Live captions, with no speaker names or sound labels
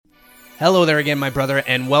Hello there again, my brother,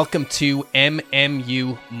 and welcome to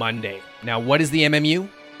MMU Monday. Now, what is the MMU?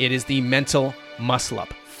 It is the Mental Muscle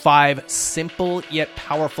Up. 5 simple yet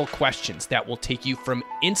powerful questions that will take you from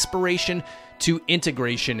inspiration to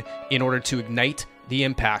integration in order to ignite the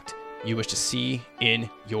impact you wish to see in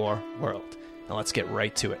your world. Now, let's get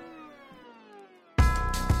right to it.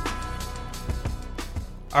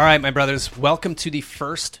 All right, my brothers, welcome to the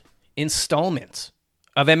first installment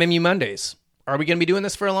of MMU Mondays. Are we going to be doing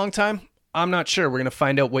this for a long time? I'm not sure. We're going to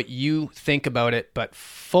find out what you think about it, but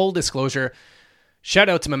full disclosure, shout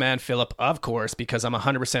out to my man Philip, of course, because I'm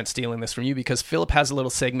 100% stealing this from you, because Philip has a little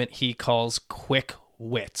segment he calls Quick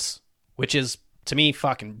Wits, which is, to me,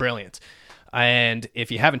 fucking brilliant. And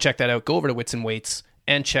if you haven't checked that out, go over to Wits and Weights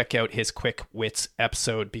and check out his Quick Wits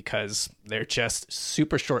episode, because they're just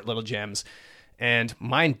super short little gems. And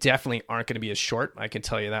mine definitely aren't going to be as short. I can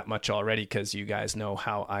tell you that much already, because you guys know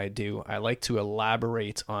how I do. I like to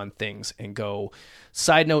elaborate on things and go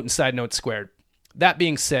side note and side note squared. That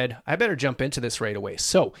being said, I better jump into this right away.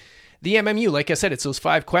 So the MMU, like I said, it's those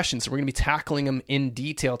 5 questions. We're going to be tackling them in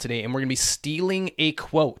detail today, and we're going to be stealing a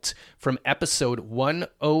quote from episode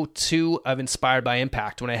 102 of Inspired by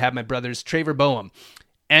Impact, when I had my brothers Trevor Boehm,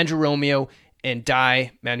 Andrew Romeo, and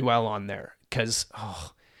Di Manuel on there, because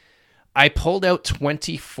I pulled out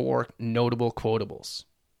 24 notable quotables,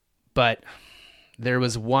 but there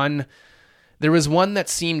was one that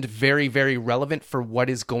seemed very, very relevant for what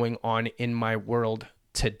is going on in my world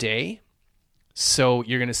today. So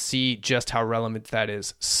you're going to see just how relevant that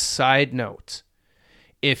is. Side note,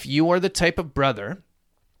 if you are the type of brother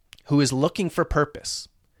who is looking for purpose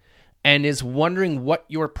and is wondering what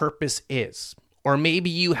your purpose is, or maybe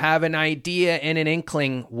you have an idea and an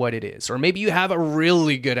inkling what it is, or maybe you have a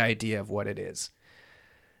really good idea of what it is,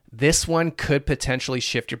 this one could potentially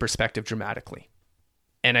shift your perspective dramatically.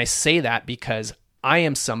 And I say that because I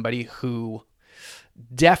am somebody who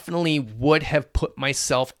definitely would have put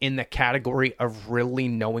myself in the category of really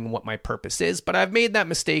knowing what my purpose is, but I've made that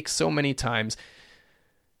mistake so many times,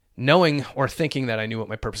 knowing or thinking that I knew what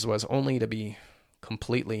my purpose was, only to be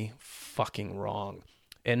completely fucking wrong.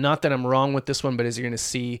 And not that I'm wrong with this one, but as you're going to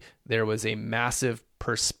see, there was a massive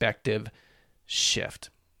perspective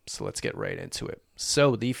shift. So let's get right into it.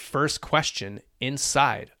 So the first question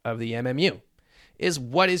inside of the MMU is,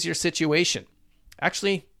 what is your situation?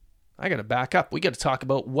 Actually, I got to back up. We got to talk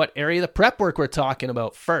about what area of the prep work we're talking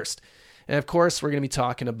about first. And of course, we're going to be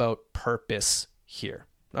talking about purpose here.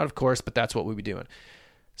 Not of course, but that's what we'll be doing.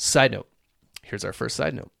 Side note. Here's our first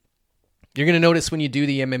side note. You're going to notice when you do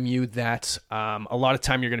the MMU that a lot of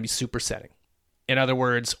time you're going to be supersetting. In other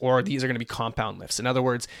words, or these are going to be compound lifts. In other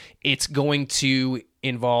words, it's going to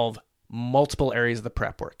involve multiple areas of the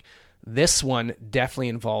prep work. This one definitely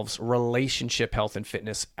involves relationship health and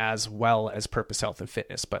fitness as well as purpose health and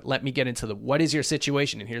fitness. But let me get into what is your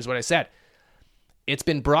situation? And here's what I said. It's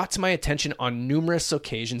been brought to my attention on numerous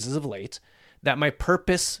occasions as of late that my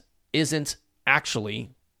purpose isn't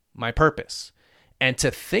actually my purpose. And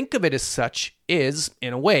to think of it as such is,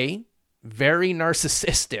 in a way, very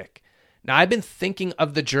narcissistic. Now, I've been thinking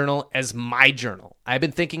of the journal as my journal. I've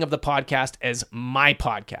been thinking of the podcast as my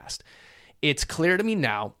podcast. It's clear to me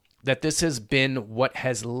now that this has been what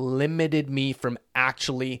has limited me from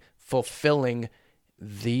actually fulfilling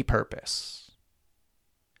the purpose.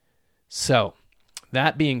 So,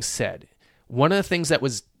 that being said, one of the things that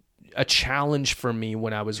was a challenge for me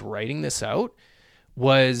when I was writing this out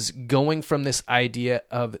was going from this idea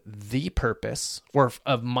of the purpose, or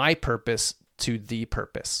of my purpose, to the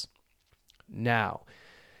purpose. Now,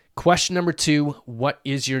 question number 2, what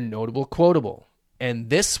is your notable quotable? And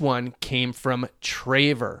this one came from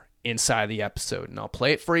Trevor inside the episode. And I'll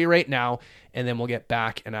play it for you right now, and then we'll get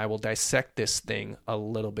back and I will dissect this thing a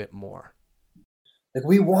little bit more. Like,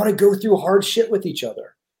 we want to go through hard shit with each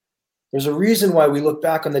other. There's a reason why we look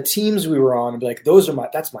back on the teams we were on and be like,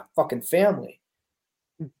 that's my fucking family.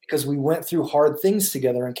 Because we went through hard things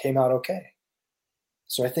together and came out okay.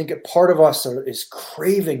 So I think a part of us is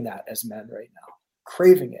craving that as men right now,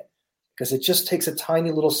 craving it, because it just takes a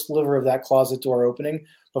tiny little sliver of that closet door opening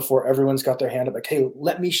before everyone's got their hand up like, hey,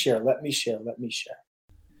 let me share.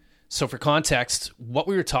 So for context, what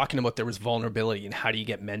we were talking about, there was vulnerability and how do you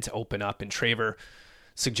get men to open up? And Trevor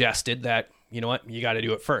suggested that, you know what, you got to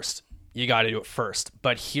do it first.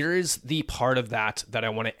 But here's the part of that I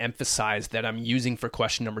want to emphasize that I'm using for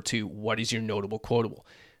question number 2. What is your notable quotable?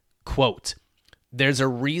 Quote, there's a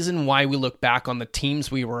reason why we look back on the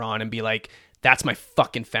teams we were on and be like, that's my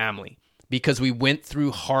fucking family. Because we went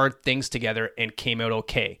through hard things together and came out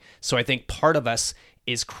okay. So I think part of us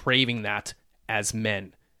is craving that as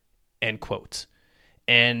men, end quote.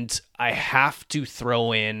 And I have to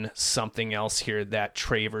throw in something else here that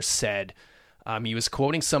Travers said. He was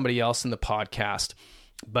quoting somebody else in the podcast,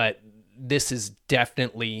 but this is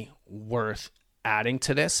definitely worth adding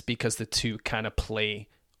to this because the two kind of play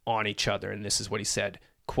on each other. And this is what he said,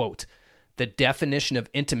 quote, "The definition of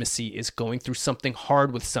intimacy is going through something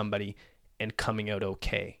hard with somebody and coming out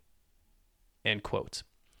okay," end quote.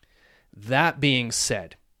 That being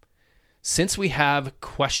said, since we have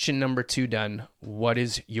question number 2 done, what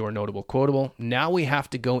is your notable quotable? Now we have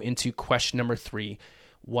to go into question number 3.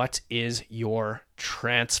 What is your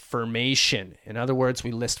transformation? In other words,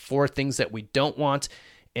 we list 4 things that we don't want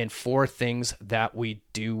and 4 things that we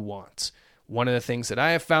do want. One of the things that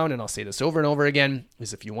I have found, and I'll say this over and over again,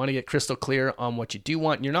 is if you want to get crystal clear on what you do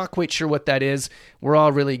want and you're not quite sure what that is, we're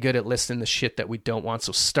all really good at listing the shit that we don't want.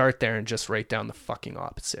 So start there and just write down the fucking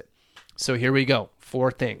opposite. So here we go.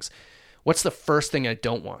 4 things. What's the first thing I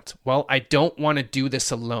don't want? Well, I don't want to do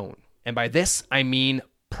this alone. And by this, I mean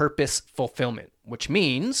purpose fulfillment, which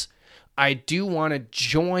means I do want to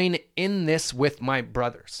join in this with my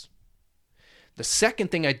brothers. The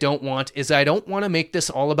second thing I don't want is I don't want to make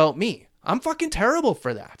this all about me. I'm fucking terrible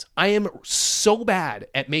for that. I am so bad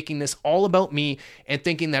at making this all about me and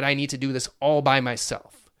thinking that I need to do this all by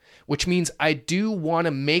myself, which means I do want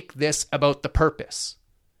to make this about the purpose.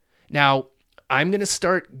 Now, I'm going to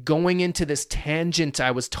start going into this tangent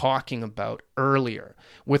I was talking about earlier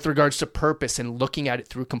with regards to purpose and looking at it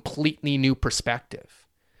through a completely new perspective.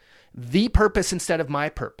 The purpose instead of my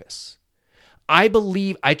purpose. I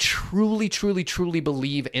truly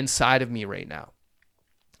believe inside of me right now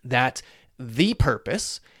that the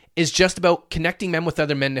purpose is just about connecting men with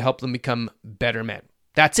other men to help them become better men.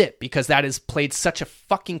 That's it, because that has played such a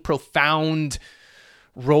fucking profound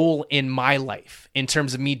role in my life in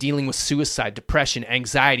terms of me dealing with suicide, depression,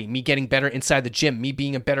 anxiety, me getting better inside the gym, me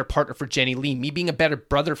being a better partner for Jenny Lee, me being a better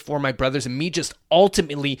brother for my brothers, and me just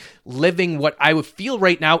ultimately living what I would feel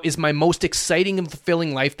right now is my most exciting and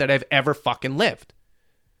fulfilling life that I've ever fucking lived.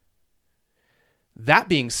 That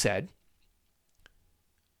being said,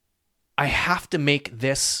 I have to make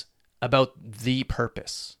this about the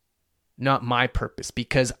purpose, not my purpose,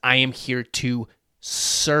 because I am here to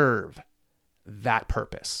serve that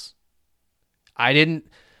purpose. I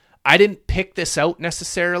didn't pick this out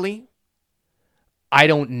necessarily. I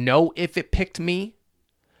don't know if it picked me.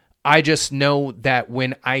 I just know that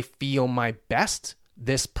when I feel my best,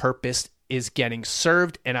 this purpose is getting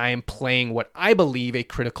served and I am playing what I believe a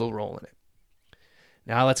critical role in it.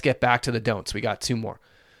 Now let's get back to the don'ts. We got 2 more.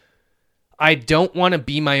 I don't want to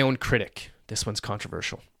be my own critic. This one's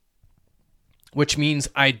controversial. Which means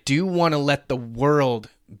I do want to let the world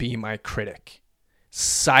be my critic.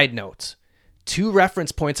 Side note, 2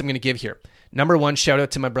 reference points I'm going to give here. Number 1, shout out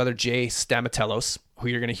to my brother Jay Stamatelos, who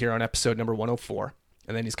you're going to hear on episode number 104.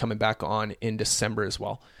 And then he's coming back on in December as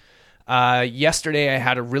well. Yesterday, I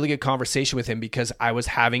had a really good conversation with him because I was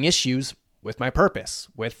having issues with my purpose,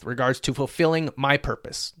 with regards to fulfilling my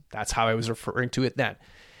purpose. That's how I was referring to it then.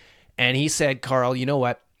 And he said, Carl, you know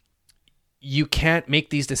what? You can't make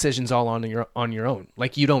these decisions all on your own.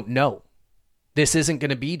 Like, you don't know. This isn't going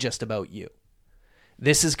to be just about you.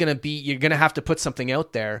 This is going to be, you're going to have to put something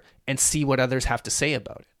out there and see what others have to say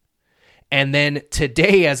about it. And then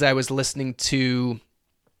today, as I was listening to,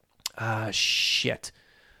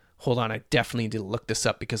 hold on, I definitely need to look this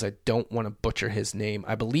up because I don't want to butcher his name.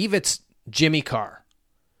 I believe it's Jimmy Carr.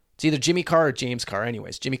 It's either Jimmy Carr or James Carr.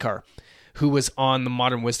 Anyways, Jimmy Carr, who was on the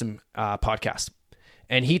Modern Wisdom podcast.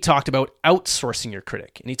 And he talked about outsourcing your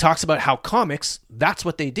critic. And he talks about how comics, that's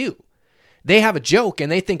what they do. They have a joke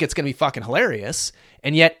and they think it's going to be fucking hilarious.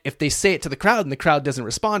 And yet, if they say it to the crowd and the crowd doesn't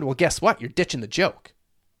respond, well, guess what? You're ditching the joke,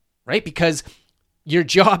 right? Because your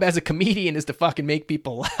job as a comedian is to fucking make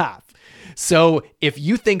people laugh. So if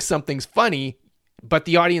you think something's funny, but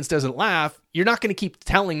the audience doesn't laugh, you're not going to keep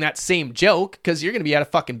telling that same joke because you're going to be out of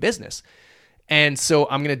fucking business. And so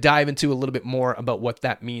I'm going to dive into a little bit more about what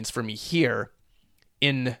that means for me here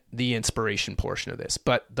in the inspiration portion of this.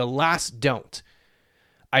 But the last don't.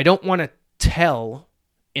 I don't want to tell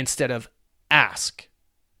instead of ask.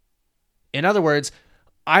 In other words,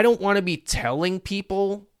 I don't want to be telling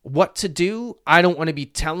people what to do. I don't want to be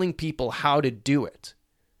telling people how to do it.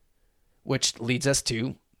 Which leads us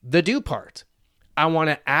to the do part. I want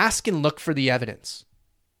to ask and look for the evidence.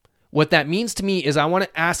 What that means to me is I want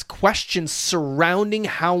to ask questions surrounding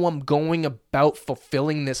how I'm going about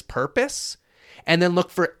fulfilling this purpose, and then look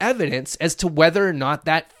for evidence as to whether or not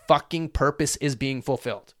that fucking purpose is being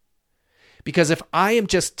fulfilled. Because if I am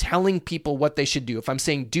just telling people what they should do, if I'm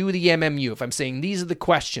saying do the MMU, if I'm saying these are the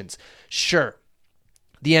questions, sure,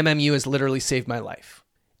 the MMU has literally saved my life.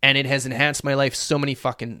 And it has enhanced my life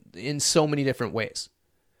in so many different ways.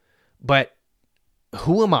 But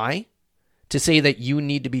who am I to say that you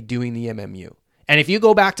need to be doing the MMU? And if you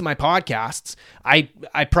go back to my podcasts, I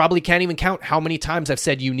probably can't even count how many times I've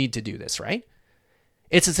said you need to do this, right?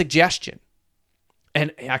 It's a suggestion.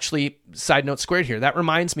 And actually, side note squared here, that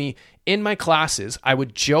reminds me, in my classes, I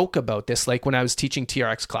would joke about this, like when I was teaching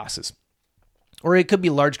TRX classes, or it could be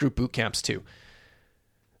large group boot camps too.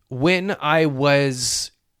 When I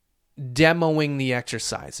was demoing the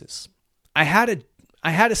exercises, I had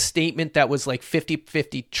a statement that was like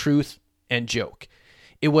 50-50 truth and joke.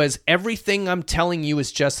 It was, everything I'm telling you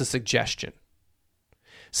is just a suggestion.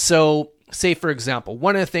 So say, for example,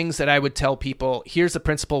 one of the things that I would tell people, here's the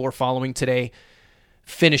principle we're following today: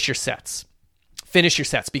 finish your sets. Finish your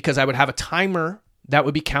sets, because I would have a timer that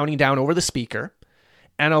would be counting down over the speaker.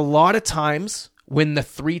 And a lot of times when the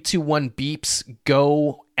 3, 2, 1 beeps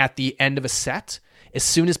go at the end of a set, as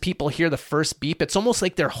soon as people hear the first beep, it's almost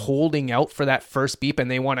like they're holding out for that first beep and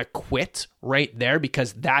they want to quit right there,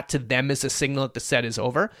 because that to them is a signal that the set is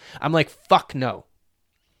over. I'm like, fuck no.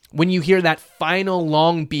 When you hear that final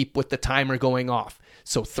long beep with the timer going off.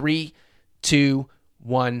 So 3, 2,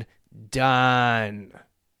 1, done.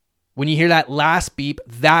 When you hear that last beep,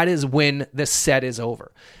 that is when the set is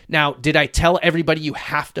over. Now, did I tell everybody you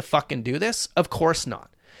have to fucking do this? Of course not.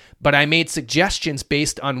 But I made suggestions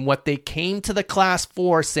based on what they came to the class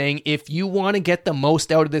for, saying, if you want to get the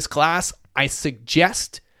most out of this class, I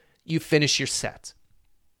suggest you finish your set.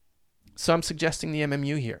 So I'm suggesting the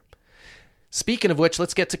MMU here. Speaking of which,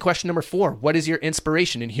 let's get to question number 4. What is your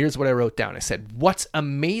inspiration? And here's what I wrote down. I said, what's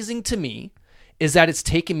amazing to me is that it's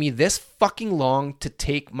taken me this fucking long to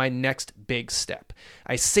take my next big step.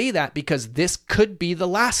 I say that because this could be the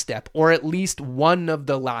last step, or at least one of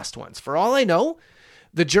the last ones. For all I know,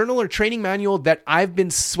 the journal or training manual that I've been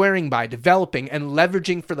swearing by, developing, and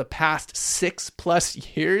leveraging for the past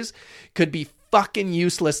 6+ years could be fucking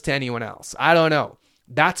useless to anyone else. I don't know.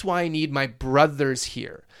 That's why I need my brothers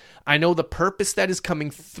here. I know the purpose that is coming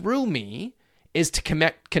through me is to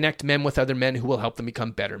connect men with other men who will help them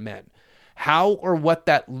become better men. How or what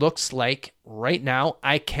that looks like right now,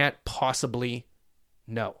 I can't possibly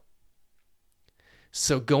know.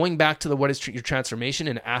 So going back to the what is your transformation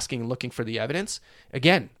and asking and looking for the evidence,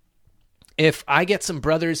 again, if I get some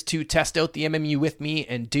brothers to test out the MMU with me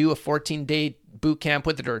and do a 14-day boot camp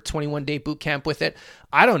with it, or a 21-day boot camp with it,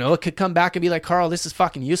 I don't know, it could come back and be like, Carl, this is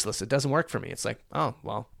fucking useless. It doesn't work for me. It's like, oh,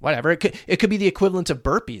 well, whatever. It could be the equivalent of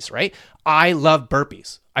burpees, right? I love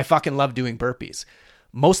burpees. I fucking love doing burpees.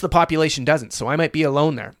 Most of the population doesn't, so I might be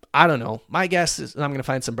alone there. I don't know. My guess is I'm going to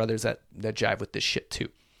find some brothers that jive with this shit too.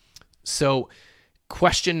 So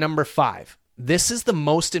question number 5. This is the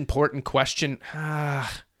most important question.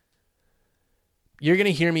 You're going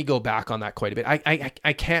to hear me go back on that quite a bit.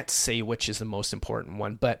 I can't say which is the most important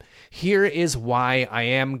one, but here is why I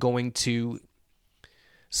am going to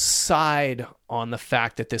side on the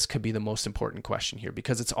fact that this could be the most important question here,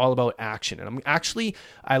 because it's all about action. And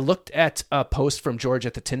I looked at a post from George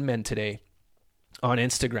at the Tin Men today on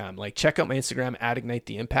Instagram. Like, check out my Instagram at Ignite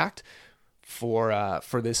the Impact for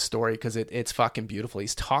this story, because it's fucking beautiful.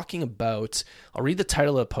 He's talking about, I'll read the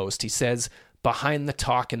title of the post. He says, behind the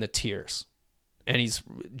talk and the tears. And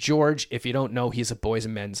George, if you don't know, he's a boys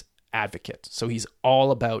and men's advocate. So he's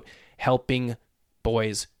all about helping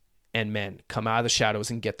boys and men come out of the shadows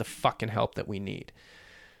and get the fucking help that we need.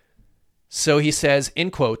 So he says,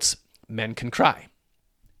 in quotes, men can cry.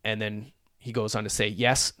 And then he goes on to say,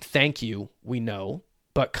 yes, thank you, we know,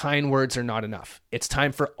 but kind words are not enough. It's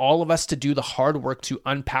time for all of us to do the hard work to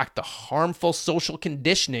unpack the harmful social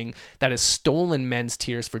conditioning that has stolen men's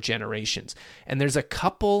tears for generations. And there's a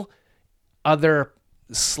couple other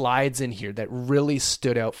slides in here that really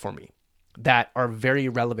stood out for me that are very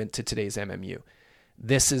relevant to today's MMU.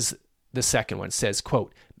 This is the second one. It says,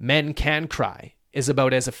 quote, men can cry is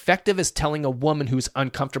about as effective as telling a woman who's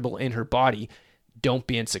uncomfortable in her body, don't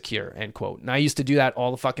be insecure, end quote. And I used to do that all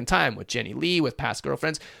the fucking time with Jenny Lee, with past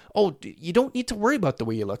girlfriends. Oh, you don't need to worry about the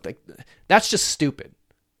way you look. Like, that's just stupid.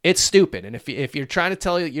 It's stupid. And if you're trying to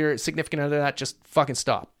tell your significant other that, just fucking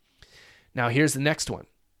stop. Now, here's the next one.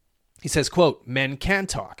 He says, quote, men can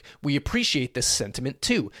talk. We appreciate this sentiment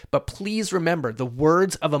too, but please remember the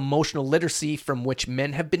words of emotional literacy from which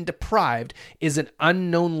men have been deprived is an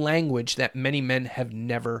unknown language that many men have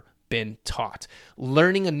never been taught.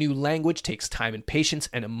 Learning a new language takes time and patience,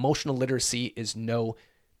 and emotional literacy is no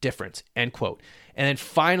different, end quote. And then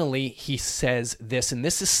finally, he says this, and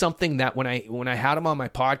this is something that when I had him on my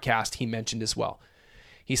podcast, he mentioned as well.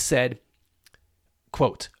 He said,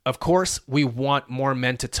 Quote, of course, we want more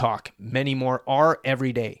men to talk. Many more are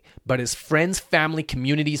every day. But as friends, family,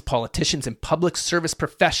 communities, politicians, and public service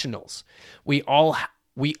professionals, we all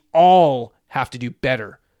have to do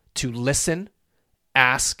better to listen,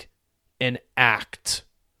 ask, and act.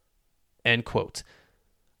 End quote.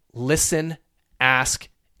 Listen, ask,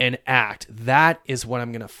 and act. That is what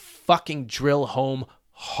I'm going to fucking drill home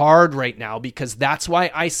hard right now, because that's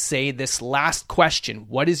why I say this last question,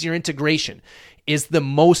 what is your integration, is the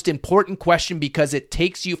most important question, because it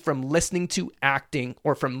takes you from listening to acting,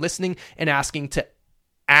 or from listening and asking to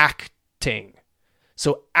acting.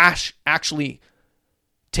 So actually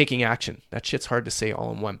taking action. That shit's hard to say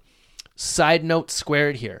all in one. Side note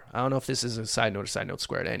squared here. I don't know if this is a side note or side note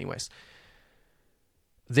squared. Anyways,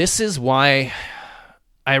 this is why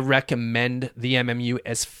I recommend the MMU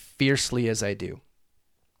as fiercely as I do.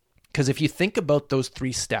 Because if you think about those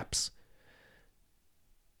 3 steps,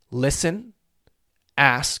 listen,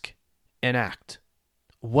 ask, and act.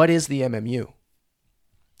 What is the MMU?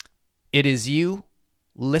 It is you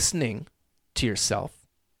listening to yourself.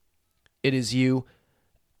 It is you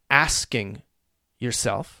asking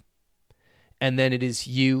yourself. And then it is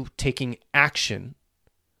you taking action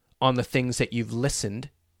on the things that you've listened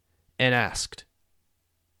and asked.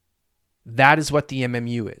 That is what the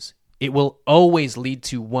MMU is. It will always lead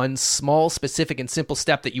to one small, specific, and simple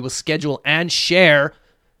step that you will schedule and share,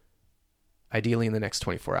 ideally in the next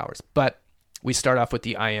 24 hours. But we start off with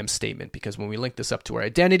the I am statement, because when we link this up to our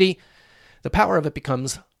identity, the power of it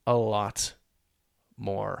becomes a lot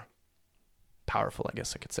more powerful, I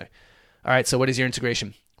guess I could say. All right, so what is your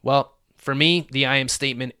integration? Well, for me, the I am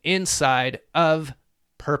statement inside of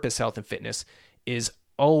Purpose, Health, and Fitness is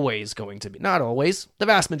always going to be, not always, the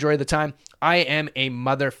vast majority of the time, I am a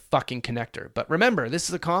motherfucking connector. But remember, this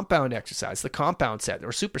is a compound exercise, the compound set, or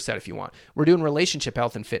superset if you want. We're doing relationship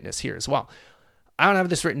health and fitness here as well. I don't have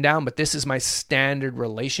this written down, but this is my standard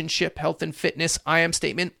relationship health and fitness I am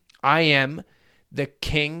statement. I am the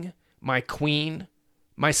king, my queen,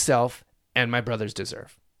 myself, and my brothers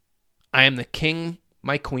deserve. I am the king,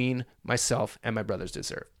 my queen, myself, and my brothers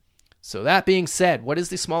deserve. So that being said, what is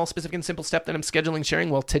the small, specific, and simple step that I'm scheduling sharing?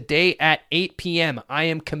 Well, today at 8 p.m., I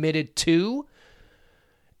am committed to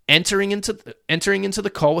entering into the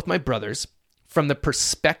call with my brothers from the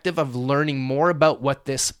perspective of learning more about what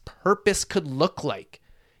this purpose could look like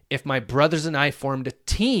if my brothers and I formed a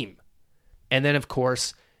team. And then, of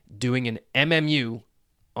course, doing an MMU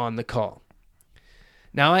on the call.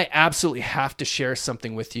 Now, I absolutely have to share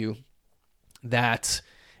something with you that...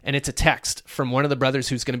 And it's a text from one of the brothers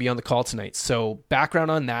who's going to be on the call tonight. So background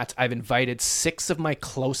on that, I've invited 6 of my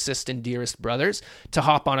closest and dearest brothers to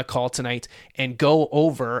hop on a call tonight and go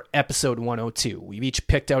over episode 102. We've each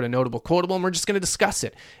picked out a notable quotable, and we're just going to discuss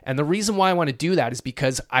it. And the reason why I want to do that is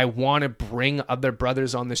because I want to bring other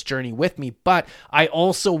brothers on this journey with me, but I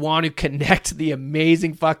also want to connect the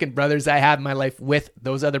amazing fucking brothers I have in my life with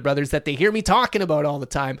those other brothers that they hear me talking about all the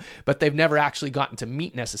time, but they've never actually gotten to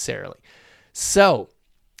meet necessarily. So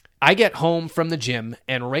I get home from the gym,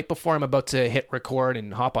 and right before I'm about to hit record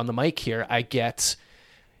and hop on the mic here, I get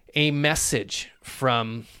a message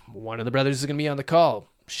from one of the brothers who's going to be on the call.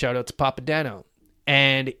 Shout out to Papa Dano.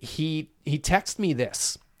 And he texted me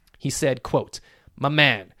this. He said, quote, "My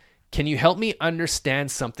man, can you help me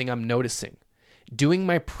understand something I'm noticing? Doing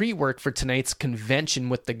my pre-work for tonight's convention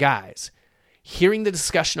with the guys, hearing the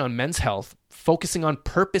discussion on men's health, focusing on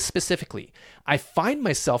purpose specifically, I find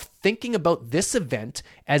myself thinking about this event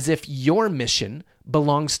as if your mission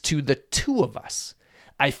belongs to the 2 of us.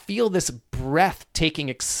 I feel this breathtaking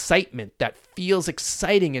excitement that feels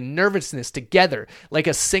exciting and nervousness together, like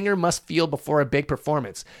a singer must feel before a big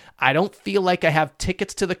performance. I don't feel like I have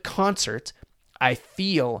tickets to the concert. I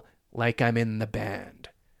feel like I'm in the band."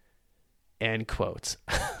 End quote.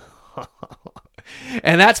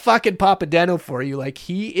 And that's fucking Papa Deno for you. Like,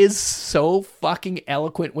 he is so fucking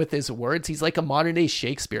eloquent with his words. He's like a modern day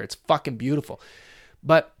Shakespeare. It's fucking beautiful.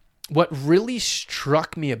 But what really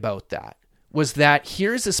struck me about that was that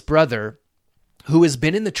here's this brother who has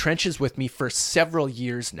been in the trenches with me for several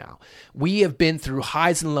years now. We have been through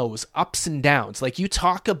highs and lows, ups and downs. Like, you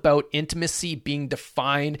talk about intimacy being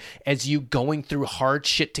defined as you going through hard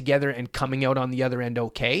shit together and coming out on the other end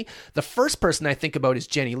okay. The first person I think about is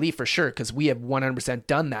Jenny Lee for sure, because we have 100%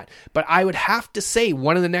 done that. But I would have to say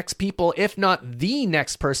one of the next people, if not the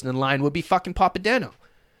next person in line, would be fucking Papa Deno.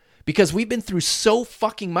 Because we've been through so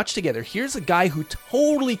fucking much together. Here's a guy who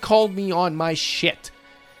totally called me on my shit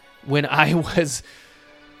when I was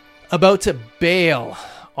about to bail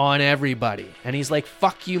on everybody. And he's like,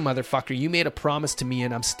 "Fuck you, motherfucker. You made a promise to me,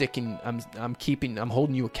 and I'm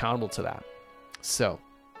holding you accountable to that." So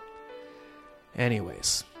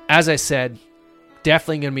Anyways, as I said,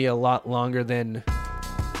 definitely going to be a lot longer than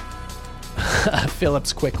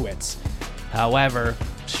Philip's Quick Wits. However,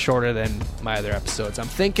 shorter than my other episodes. I'm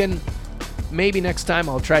thinking maybe next time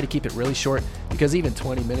I'll try to keep it really short, because even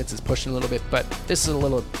 20 minutes is pushing a little bit, but this is a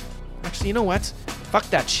little... Actually, you know what? Fuck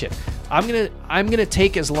that shit. I'm gonna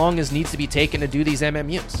take as long as needs to be taken to do these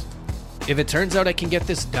MMUs. If it turns out I can get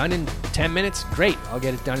this done in 10 minutes, great. I'll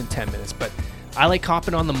get it done in 10 minutes. But I like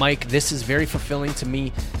hopping on the mic. This is very fulfilling to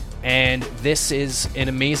me, and this is an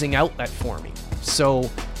amazing outlet for me. So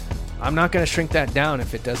I'm not going to shrink that down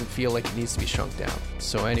if it doesn't feel like it needs to be shrunk down.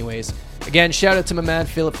 So anyways, again, shout out to my man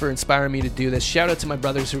Philip for inspiring me to do this. Shout out to my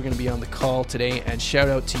brothers who are going to be on the call today. And shout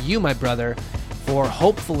out to you, my brother, for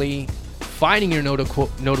hopefully finding your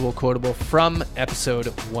notable quotable from episode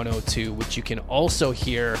 102, which you can also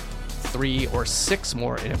hear 3 or 6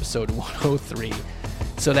 more in episode 103,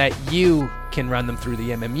 so that you can run them through the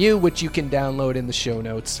MMU, which you can download in the show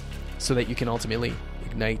notes, so that you can ultimately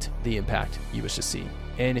ignite the impact you wish to see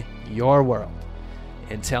in your world.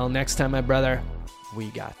 Until next time, my brother, we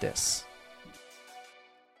got this.